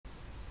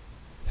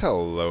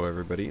Hello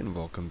everybody and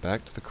welcome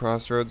back to the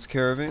Crossroads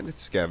Caravan.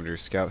 It's Scavenger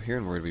Scout here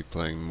and we're going to be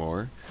playing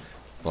more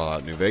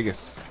Fallout New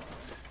Vegas.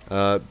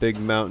 Big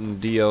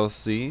Mountain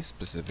DLC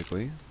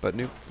specifically, but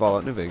new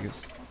Fallout New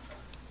Vegas.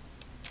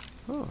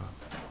 Oh.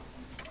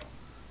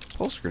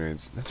 Pulse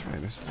grenades. That's right,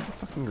 there's little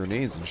fucking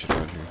grenades and shit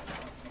around here.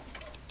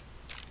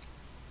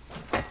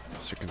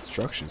 It's a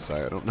construction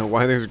site. I don't know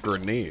why there's a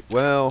grenade.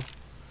 Well,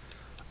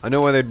 I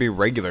know why there'd be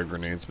regular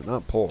grenades, but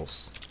not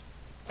pulse.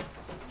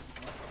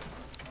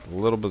 A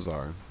little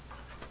bizarre.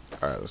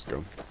 Alright, let's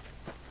go.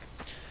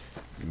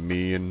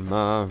 Me and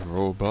my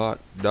robot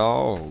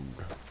dog.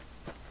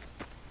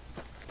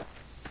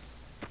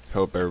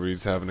 Hope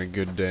everybody's having a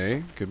good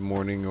day, good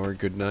morning, or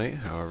good night,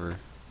 however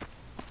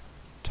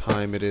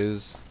time it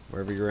is,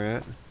 wherever you're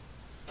at.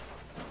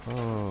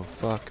 Oh,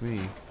 fuck me.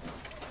 What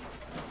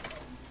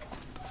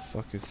the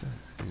fuck is that?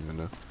 I don't even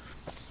know.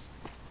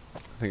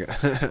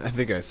 I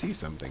think I see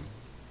something.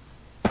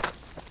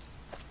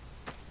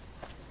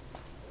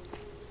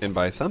 And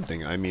by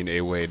something, I mean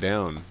a way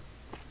down.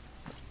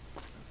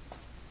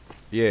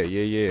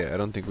 Yeah. I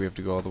don't think we have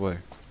to go all the way.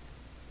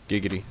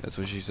 Giggity, that's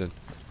what she said.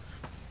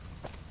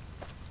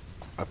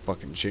 I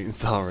fucking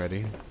chainsaw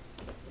already.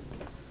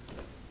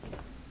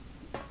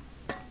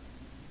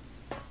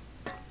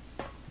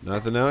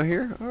 Nothing out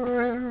here?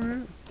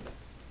 Alright.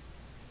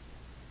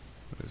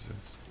 What is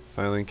this?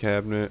 Filing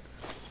cabinet.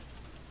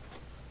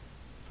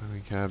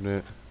 Filing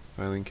cabinet.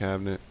 Filing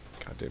cabinet.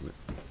 God damn it.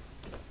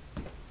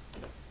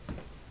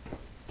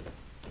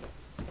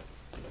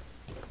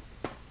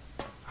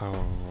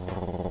 Oh.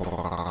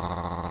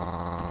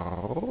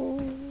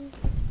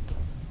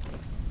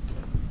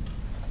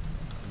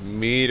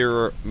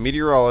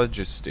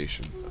 Meteorologist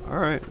station.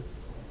 Alright.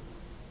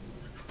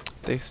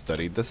 They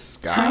studied the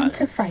sky. Time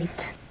to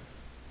fight.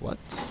 What?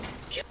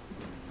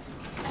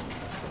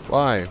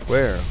 Why?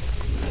 Where?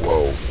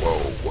 Whoa.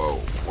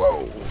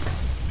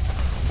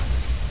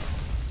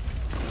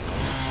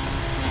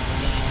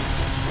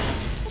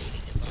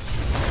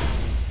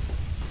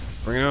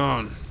 Bring it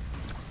on.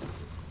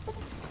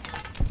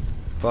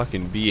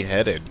 Fucking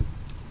beheaded.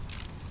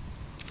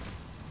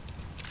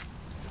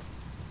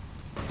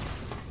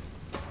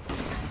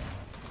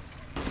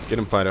 Get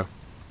him, Fido.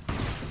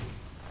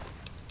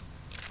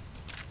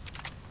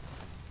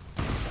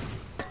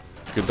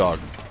 Good dog.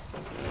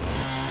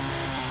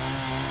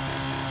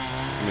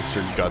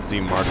 Mr.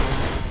 Gutsy Mark IV.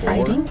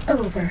 Fighting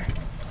over.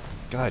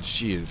 God,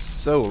 she is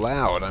so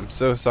loud. I'm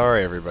so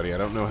sorry, everybody. I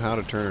don't know how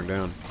to turn her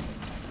down.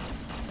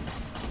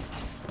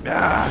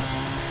 Ah!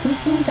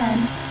 Sneaking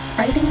done.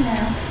 Fighting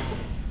now.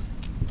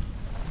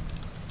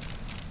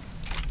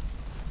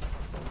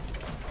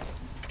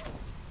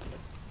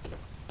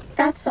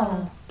 That's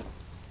all.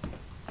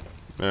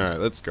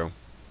 Alright, let's go.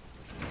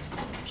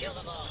 Kill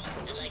them all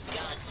and let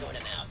God sort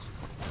them out.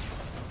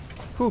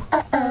 Whew.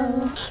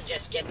 Uh-oh. I'm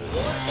just getting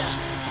warmed up.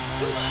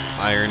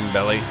 Iron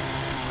Belly.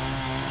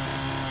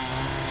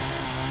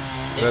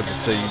 I have to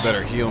say, you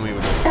better heal me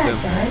with a stim.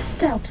 That guy's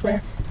dealt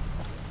with.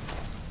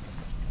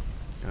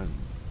 God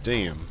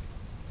damn.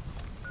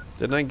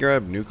 Didn't I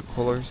grab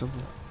Nuka-Cola or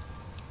something?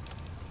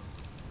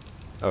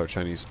 Oh,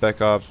 Chinese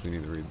Spec Ops. We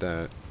need to read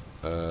that.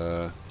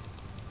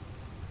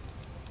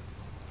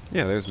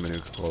 Yeah, there's my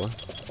Nuka-Cola.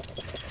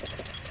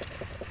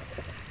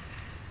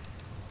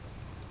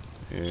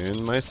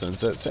 And my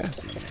Sunset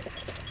Sassy.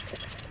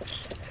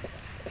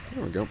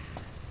 There we go.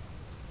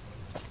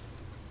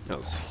 Now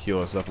let's heal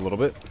us up a little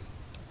bit.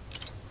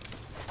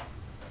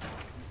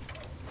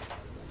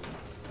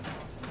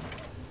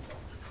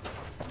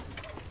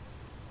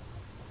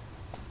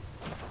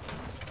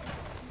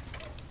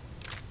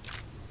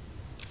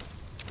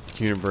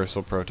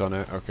 Universal proton.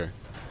 Okay.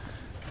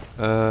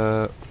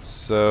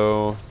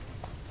 So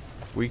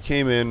we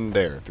came in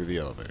there through the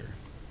elevator.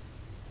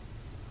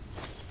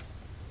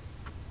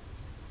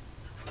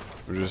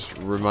 I'm just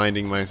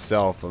reminding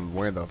myself of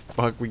where the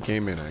fuck we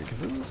came in at, because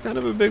this is kind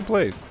of a big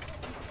place.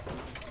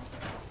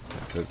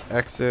 It says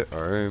exit.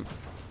 Alright.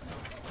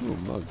 Ooh,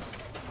 mugs.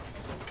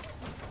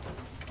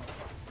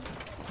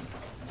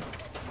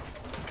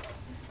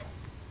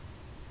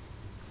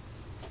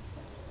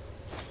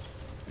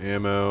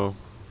 Ammo.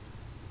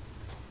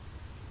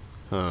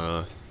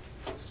 Huh.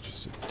 It's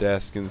just a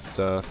desk and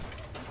stuff.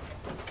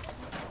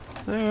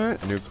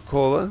 Alright,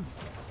 Nuka-Cola.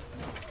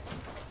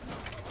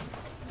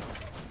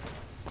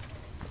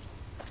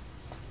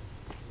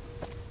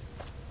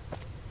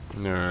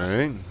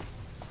 Alright.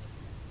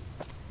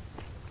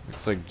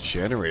 Looks like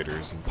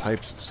generators and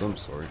pipes of some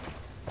sort.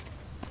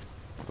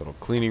 A little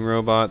cleaning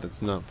robot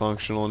that's not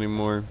functional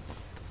anymore.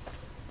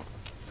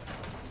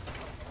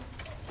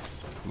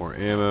 More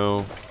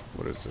ammo.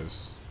 What is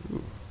this?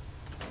 Ooh.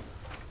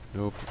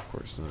 Nope, of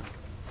course not.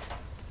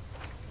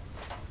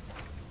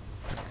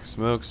 Pack of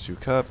smokes, 2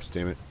 cups,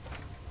 damn it.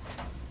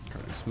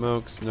 Carton of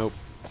smokes, nope.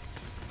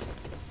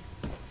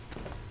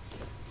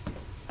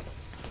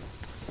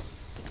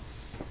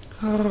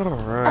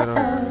 Alright.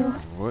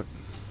 What?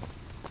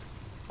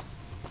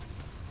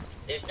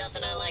 There's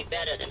nothing I like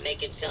better than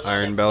making some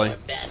Iron other Belly? poor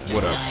bastard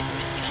What up? die for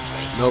his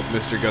country. Nope,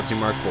 Mr. Gutsy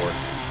Mark IV.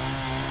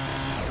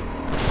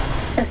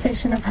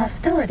 Cessation of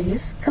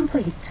hostilities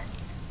complete.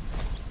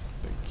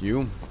 Thank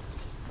you.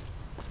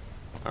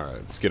 Alright,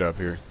 let's get up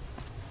here.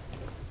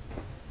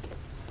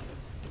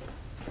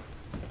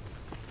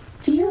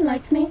 Do you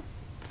like me?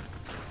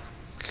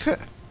 What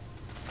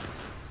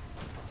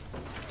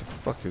the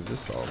fuck is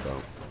this all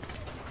about?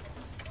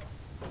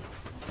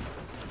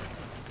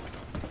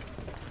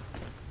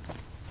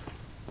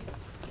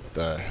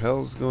 The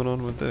hell's going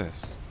on with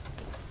this?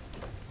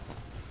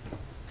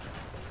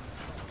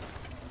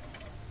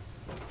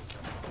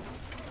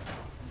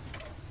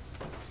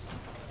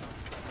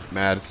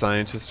 Mad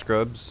Scientist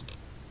Scrubs,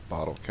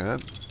 Bottle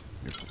Cap,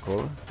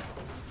 Nuka-Cola,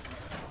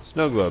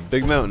 Snow Globe,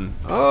 Big Mountain.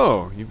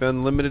 Oh, you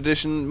found limited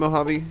edition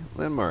Mojave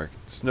Landmark.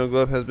 Snow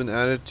Globe has been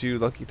added to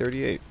Lucky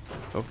 38.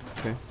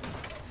 Okay.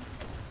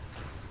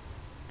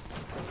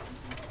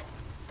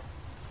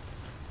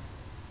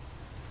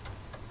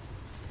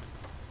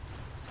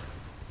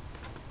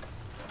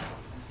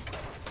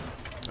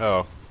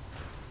 Oh.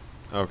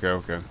 Okay,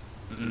 okay.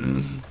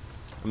 I'm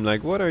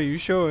like, what are you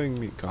showing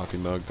me? Coffee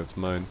mug, that's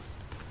mine.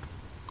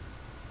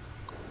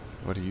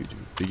 What do you do?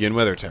 Begin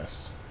weather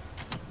test.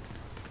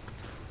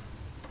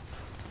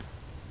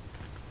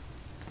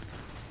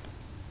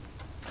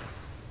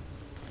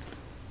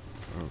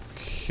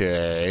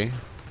 Okay.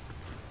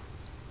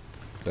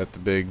 That the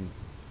big...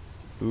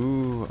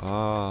 Ooh,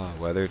 ah,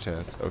 weather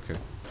test. Okay.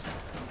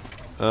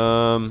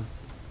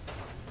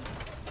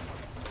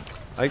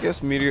 I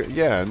guess meteor...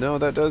 Yeah, no,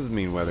 that does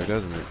mean weather,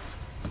 doesn't it?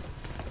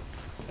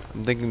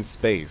 I'm thinking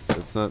space.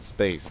 It's not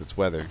space, it's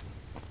weather.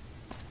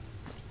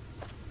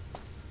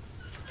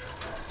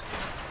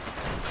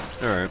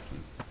 Alright.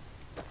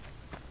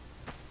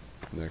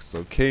 Next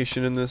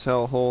location in this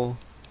hellhole.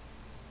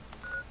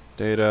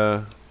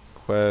 Data.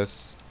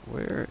 Quests.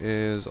 Where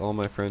is all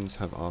my friends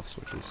have off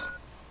switches?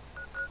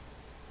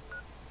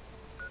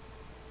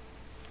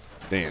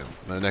 Damn.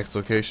 My next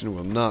location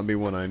will not be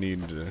one I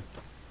need to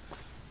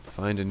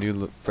find a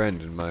new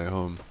friend in my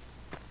home.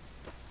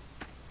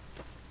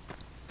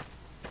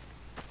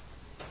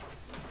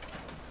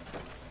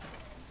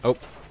 Oh.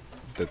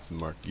 That's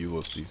Mark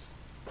Ulysses.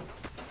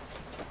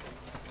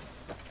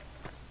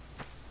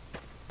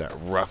 That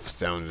rough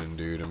sounding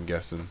dude, I'm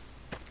guessing.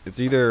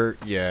 It's either,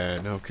 yeah,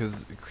 no,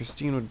 because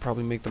Christine would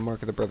probably make the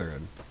Mark of the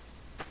Brotherhood.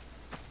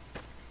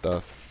 The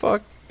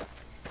fuck?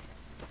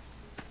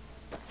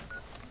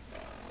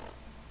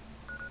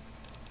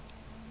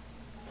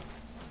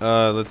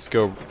 Let's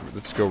go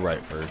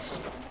right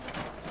first.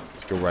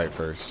 Let's go right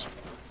first.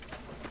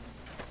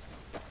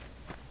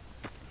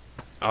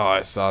 Oh,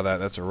 I saw that.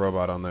 That's a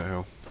robot on that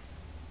hill.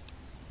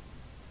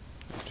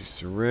 Empty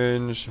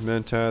syringe,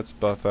 mentats,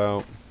 buff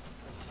out.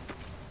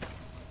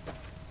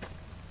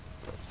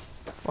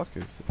 Fuck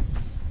is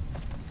this?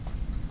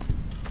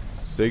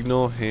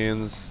 Signal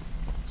hands.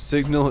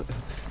 Signal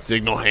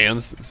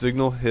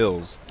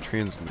hills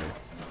transmitter.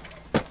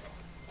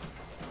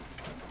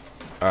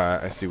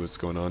 Alright, I see what's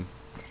going on.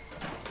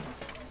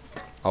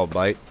 I'll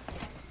bite.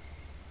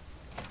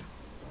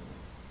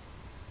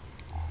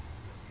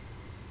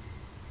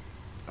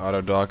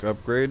 Auto dock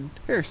upgrade.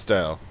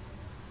 Hairstyle.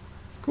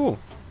 Cool.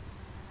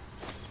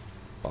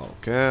 Bottle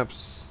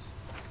caps.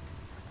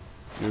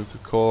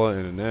 Nuka-Cola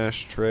and an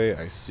ashtray.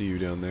 I see you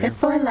down there.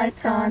 Hit boy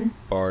lights on.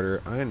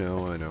 Barter. I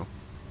know.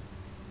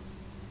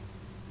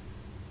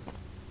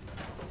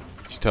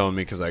 She's telling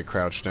me because I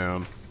crouched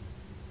down.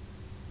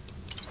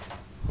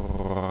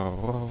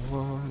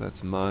 Oh,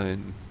 that's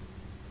mine.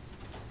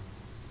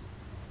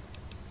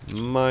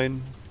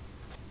 Mine.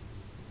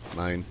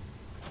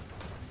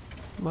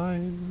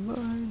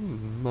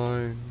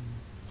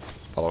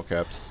 Bottle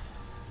caps.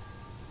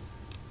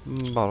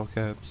 Bottle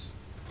caps.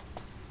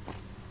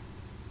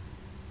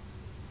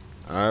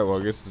 Alright, well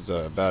I guess this is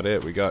about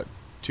it. We got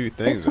two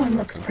things. This one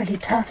looks pretty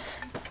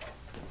tough.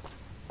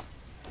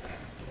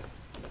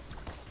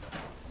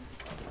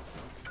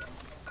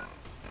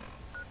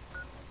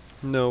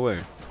 No way.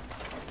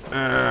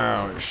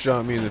 Ow, it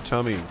shot me in the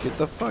tummy. Get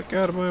the fuck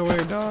out of my way,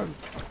 dog.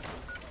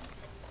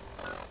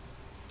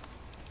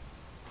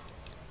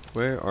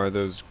 Where are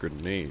those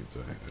grenades I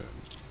had?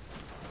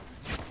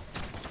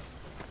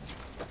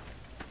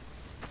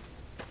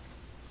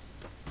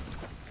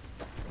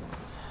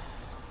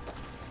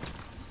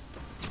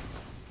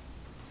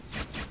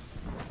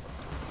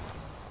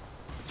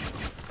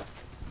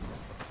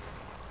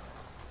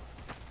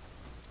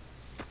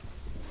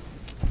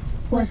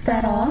 Was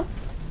that all?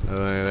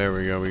 There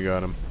we go, we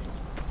got him.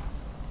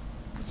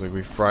 It's like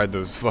we fried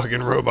those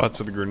fucking robots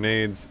with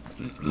grenades.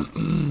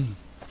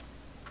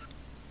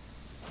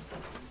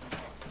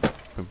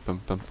 Pum,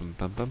 pum, pum, pum,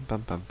 pum, pum,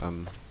 pum, pum,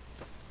 pum.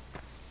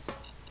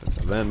 That's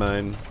a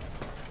landmine.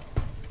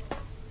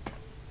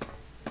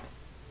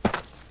 I'm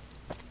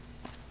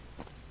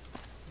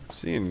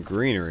seeing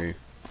greenery.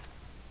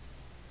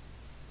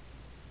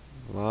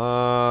 A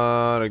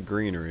lot of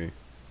greenery.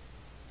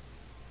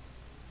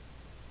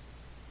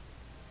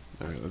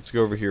 Alright, let's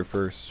go over here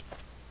first.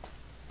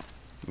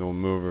 Then we'll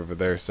move over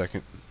there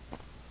second.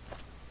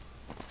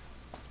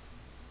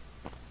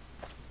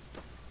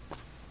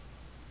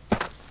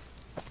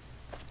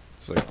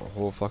 It's like a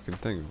whole fucking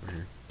thing over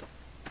here.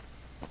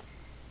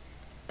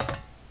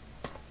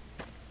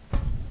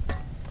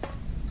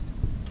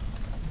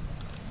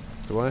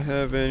 Do I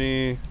have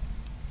any?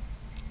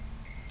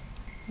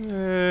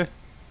 Got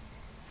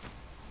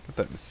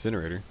that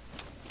incinerator.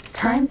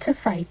 Time to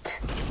fight.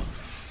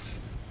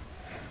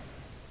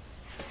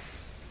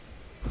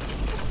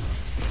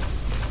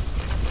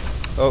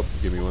 Oh,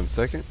 give me 1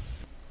 second.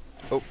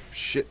 Oh,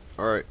 shit.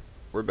 Alright,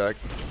 we're back.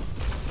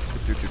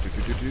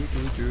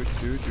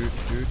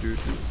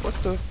 What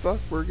the fuck?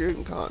 We're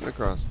getting caught in a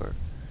crossfire.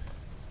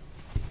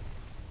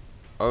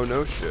 Oh,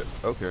 no shit.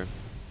 Okay.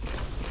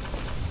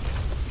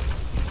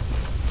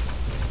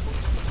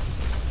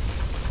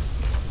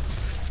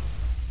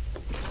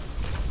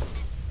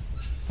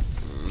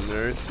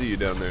 I see you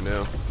down there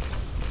now.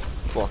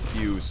 Fuck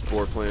you,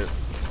 spore plant.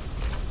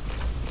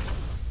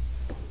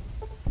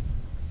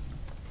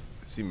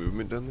 I see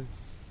movement down there?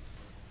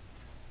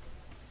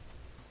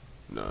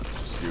 Nah,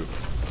 just you.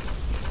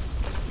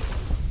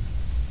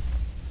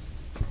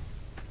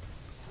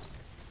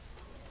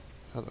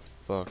 How the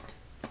fuck?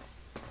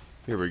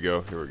 Here we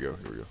go, here we go,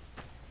 here we go.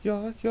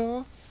 Yeah,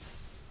 yeah.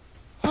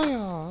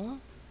 Hiya.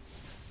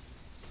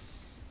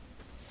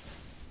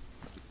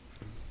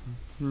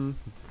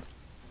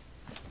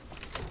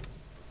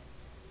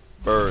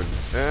 Burn.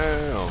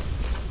 Ow.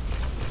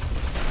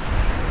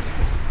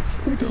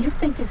 Who do you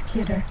think is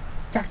cuter,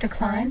 Dr.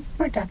 Klein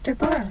or Dr.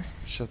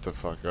 Burroughs? Shut the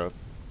fuck up.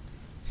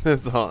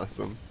 That's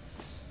awesome.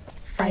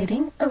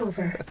 Fighting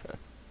over.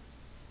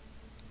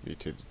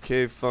 Mutated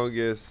cave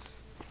fungus.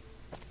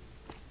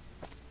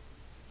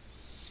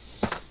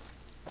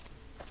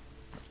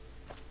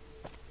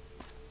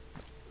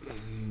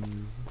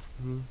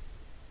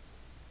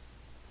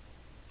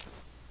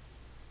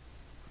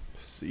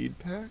 Seed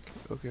pack?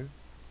 Okay.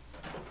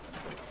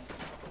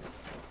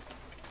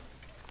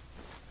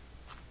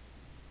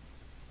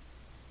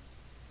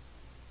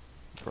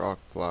 Rock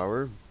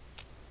flower.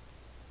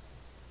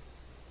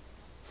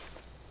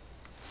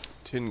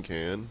 Tin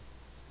can.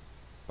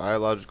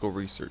 Biological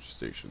research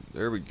station.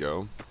 There we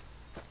go.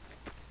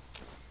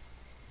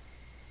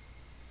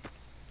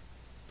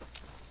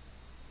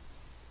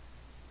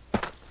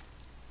 Gotta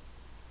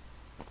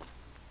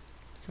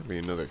be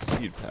another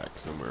seed pack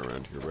somewhere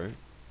around here, right?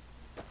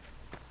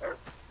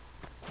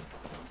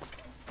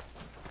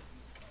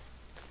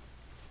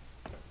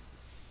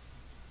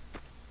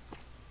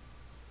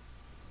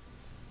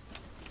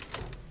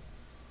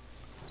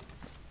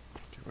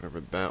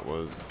 Whatever that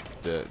was,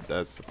 dead.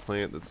 That's the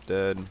plant that's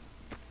dead.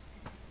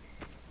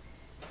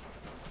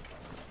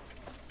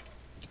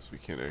 Guess we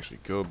can't actually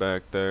go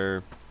back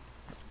there.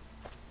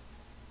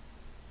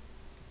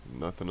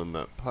 Nothing on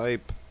that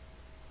pipe.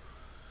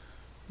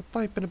 A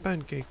pipe and a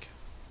pancake.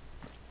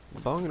 A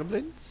bong and a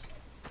blintz.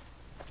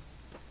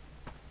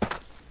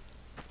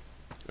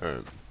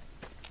 Alright.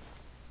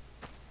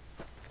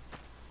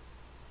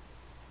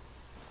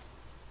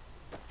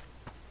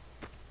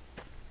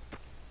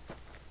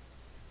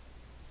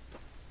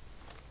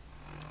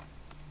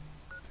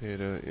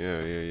 Potato,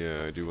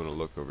 yeah, I do want to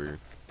look over here.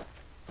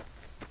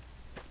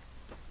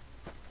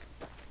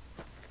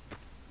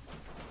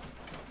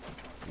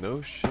 No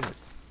shit.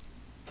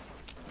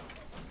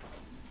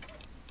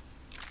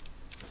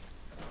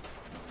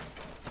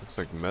 Looks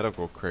like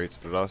medical crates,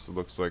 but it also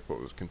looks like what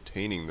was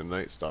containing the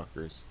Night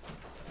Stalkers.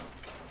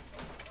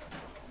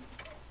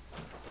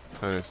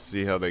 Kind of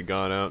see how they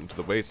got out into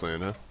the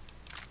wasteland, huh?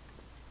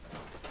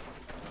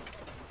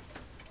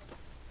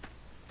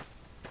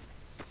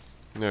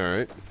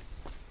 Alright.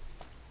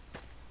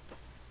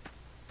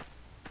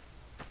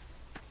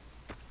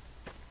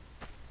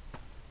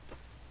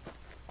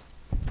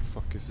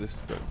 Is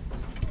this then?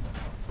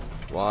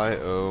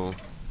 YO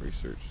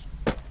research.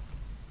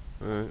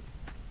 Alright.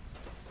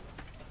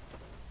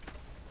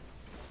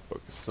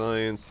 Book of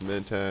Science,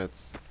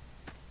 Mentats.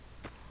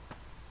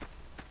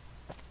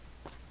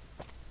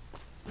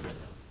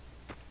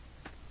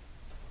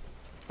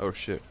 Oh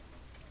shit.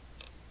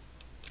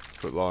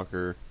 Foot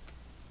Locker.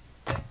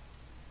 Did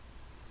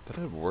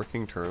I have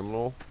working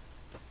terminal?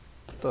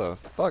 What the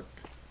fuck?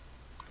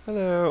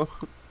 Hello.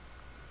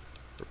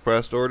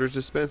 Request orders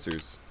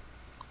dispensers.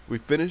 We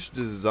finished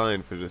the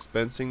design for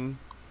dispensers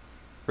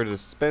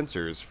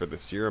for the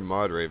Sierra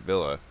Madre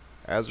Villa,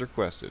 as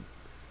requested.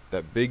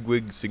 That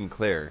bigwig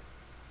Sinclair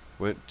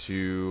went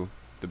to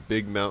the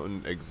Big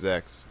Mountain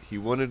execs. He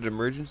wanted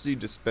emergency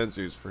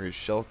dispensers for his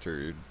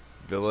sheltered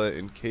villa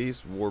in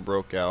case war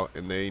broke out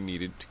and they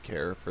needed to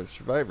care for the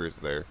survivors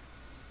there.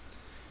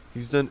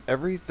 He's done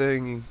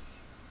everything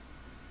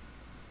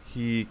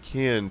he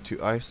can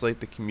to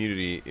isolate the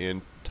community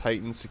and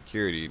tighten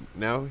security.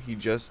 Now he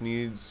just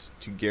needs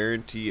to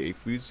guarantee a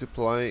food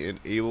supply and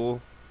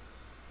able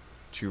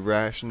to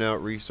ration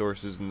out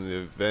resources in the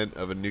event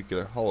of a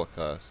nuclear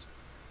holocaust.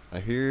 I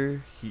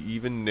hear he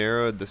even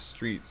narrowed the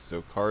streets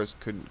so cars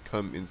couldn't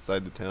come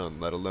inside the town,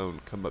 let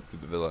alone come up to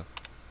the villa.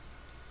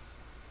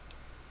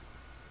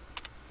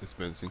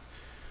 Dispensing.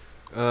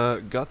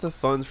 Got the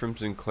funds from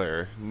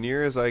Sinclair.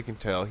 Near as I can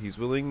tell, he's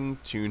willing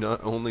to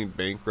not only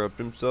bankrupt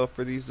himself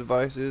for these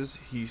devices,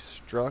 he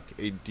struck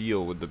a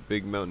deal with the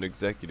Big Mountain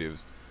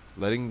executives,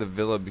 letting the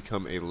villa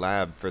become a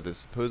lab for the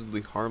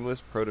supposedly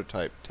harmless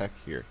prototype tech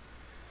here.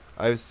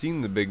 I've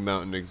seen the Big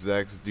Mountain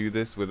execs do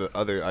this with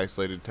other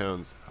isolated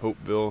towns,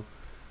 Hopeville,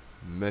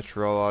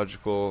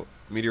 meteorological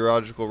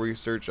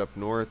research up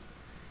north,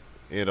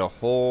 and a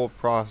whole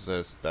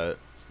process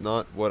that's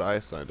not what I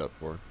signed up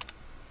for.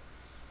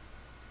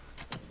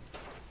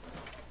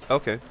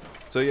 Okay.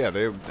 So yeah,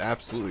 they're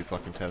absolutely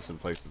fucking testing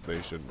places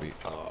they shouldn't be.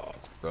 Oh,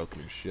 it's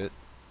broken as shit.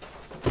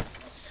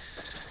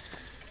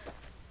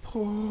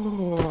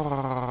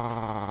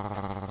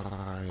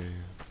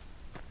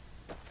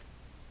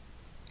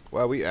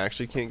 Wow, we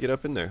actually can't get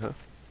up in there, huh?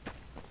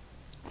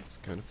 It's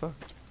kind of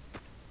fucked.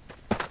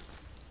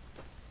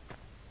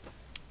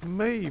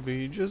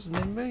 Maybe, just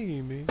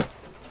maybe.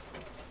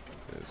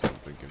 That's what I'm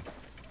thinking.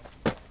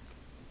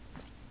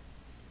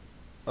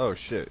 Oh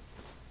shit.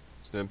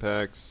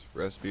 Stimpaks,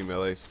 recipe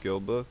melee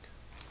skill book.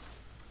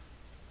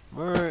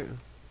 Alright.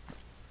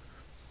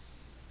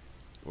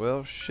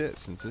 Well, shit,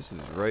 since this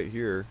is right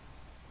here.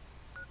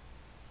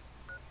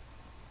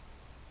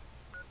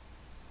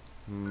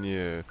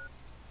 Yeah.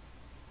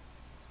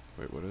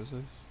 Wait, what is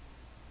this?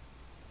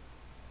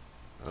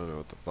 I don't know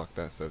what the fuck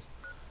that says.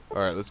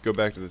 Alright, let's go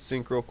back to the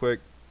sink real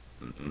quick.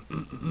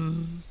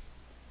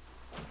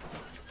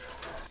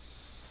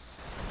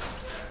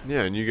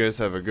 Yeah, and you guys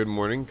have a good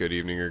morning, good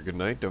evening, or good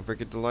night. Don't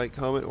forget to like,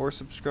 comment, or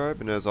subscribe.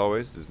 And as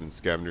always, this has been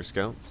Scavenger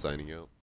Scout, signing out.